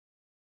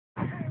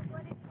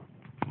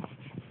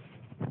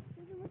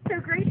so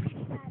great.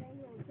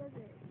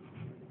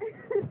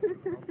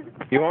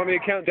 You want me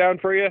to count down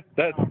for you?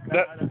 I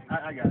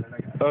got it.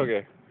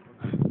 Okay.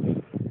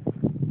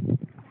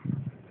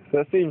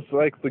 That seems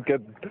like the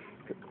good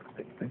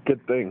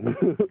thing.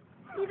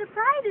 See, the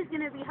pride is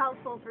going to be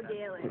helpful for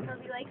Galen. He'll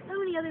be like, so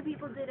many other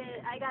people did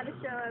it. I got to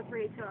show up,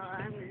 Rachel.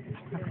 I'm going to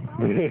just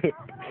do it.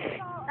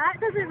 That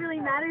doesn't really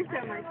matter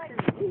so much to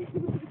me.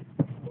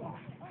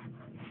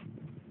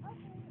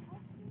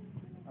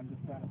 I'm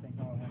just trying to think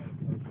how I want to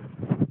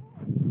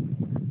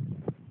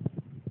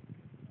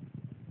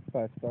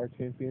 5-star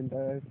champion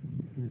dive.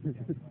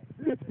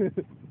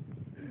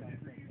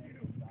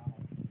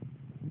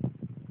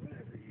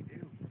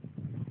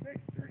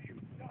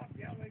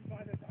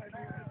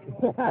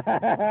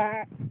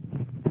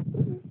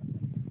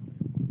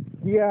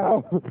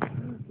 Yeah,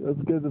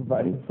 that's good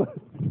advice.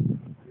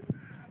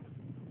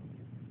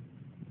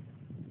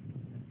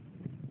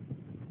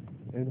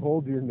 And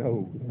hold your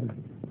nose.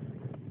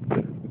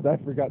 I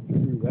forgot to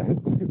do that.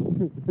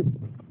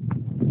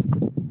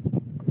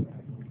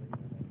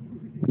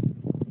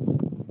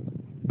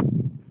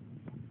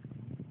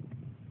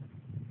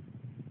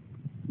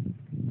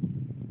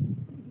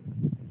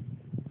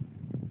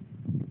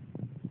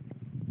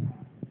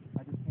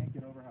 I just can't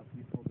get over how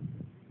peaceful this is.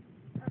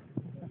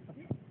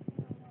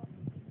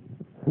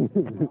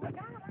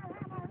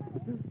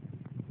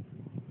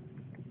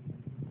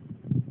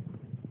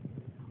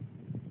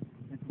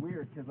 It's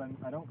weird because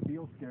I don't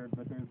feel scared,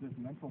 but there's this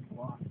mental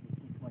block.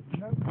 It's like,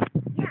 no.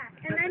 Yeah,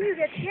 and then you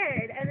get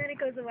scared, and then it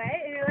goes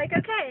away, and you're like,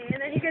 okay,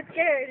 and then you get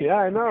scared. Yeah,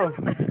 I know.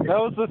 That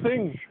was the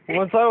thing.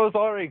 Once I was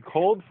already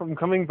cold from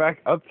coming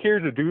back up here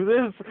to do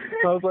this,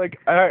 I was like,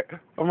 alright,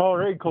 I'm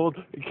already cold.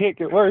 It can't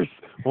get worse.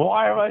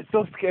 Why am I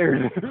so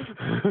scared?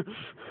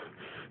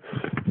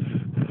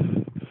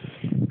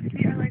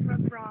 Feet are like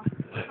rub raw.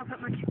 I'll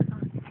put my shoes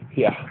on.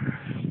 Yeah.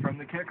 From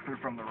the kicks or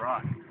from the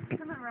rock?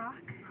 From the rock.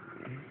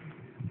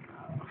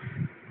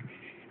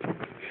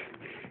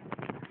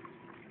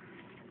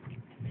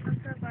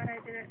 I'm so glad I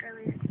did it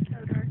earlier. It's so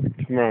dark.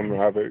 Come on,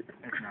 Robert.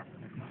 It's not.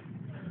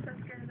 So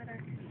scared of the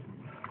dark.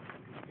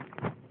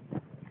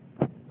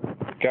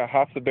 Got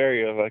half the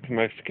barrier like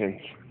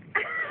Mexicans.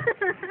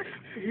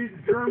 He's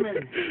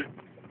German.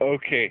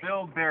 Okay.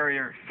 Build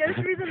barriers. Go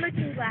through the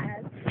looking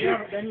glass. Yeah,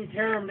 but then you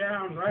tear them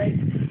down, right?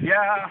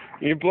 Yeah.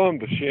 You blow 'em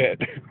to shit.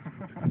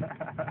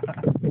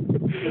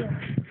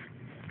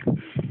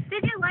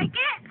 Did you like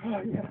it?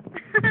 Oh, yeah.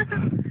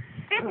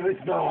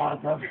 it's It's so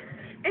awesome.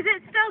 Is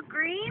it still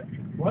green?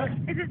 What?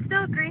 Is it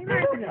still green or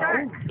is it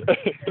dark?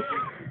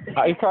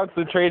 I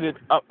concentrated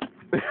up.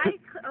 I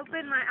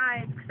opened my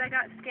eyes because I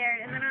got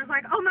scared, and then I was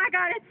like, oh my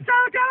god, it's so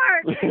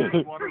dark!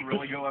 Does water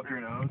really go up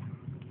your nose?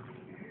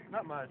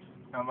 Not much.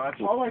 Not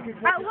much? All I can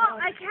Well,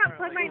 I can't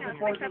plug my nose.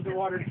 forces the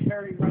water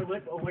carrying my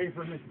lip away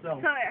from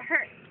itself. So it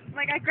hurt.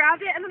 Like, I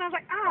grabbed it, and then I was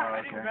like, ah.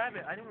 I didn't grab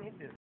it. I didn't need to.